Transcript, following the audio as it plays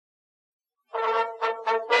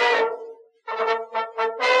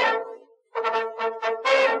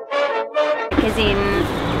Like as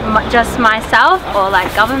in just myself or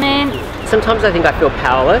like government? Sometimes I think I feel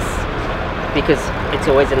powerless because it's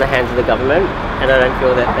always in the hands of the government and I don't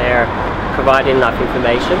feel that they're providing enough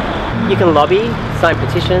information. You can lobby, sign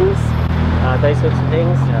petitions, those sorts of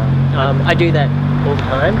things. I do that all the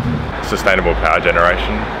time. Sustainable power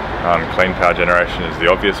generation. Clean power generation is the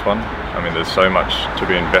obvious one. I mean, there's so much to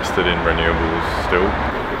be invested in renewables still.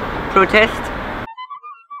 Protest.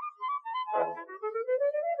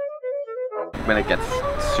 When it gets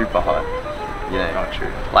super hot, you know, Not true.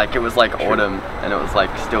 like it was like autumn and it was like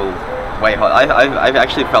still way hot. I've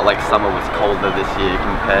actually felt like summer was colder this year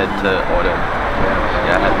compared to autumn.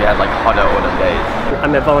 Yeah, we had like hotter autumn days.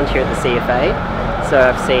 I'm a volunteer at the CFA, so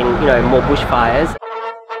I've seen, you know, more bushfires.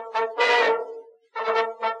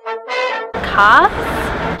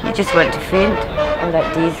 Cars? You just want to faint, all that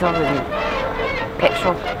diesel and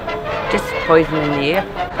petrol, just poison in the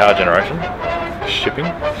air. Power generation. Shipping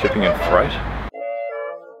and freight.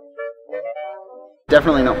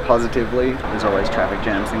 Definitely not positively. There's always traffic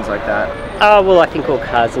jams, things like that. Well, I think all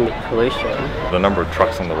cars emit pollution. The number of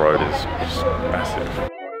trucks on the road is just massive.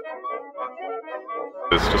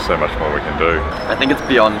 There's just so much more we can do. I think it's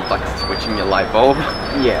beyond like switching your light bulb.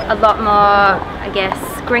 Yeah. A lot more, I guess,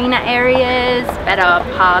 greener areas, better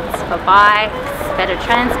paths for bikes, better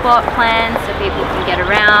transport plans so people can get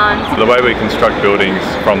around. The way we construct buildings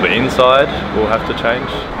from the inside will have to change.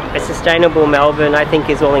 A sustainable Melbourne, I think,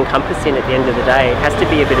 is all encompassing at the end of the day. It has to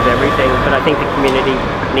be a bit of everything, but I think the community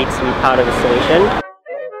needs to be part of the solution.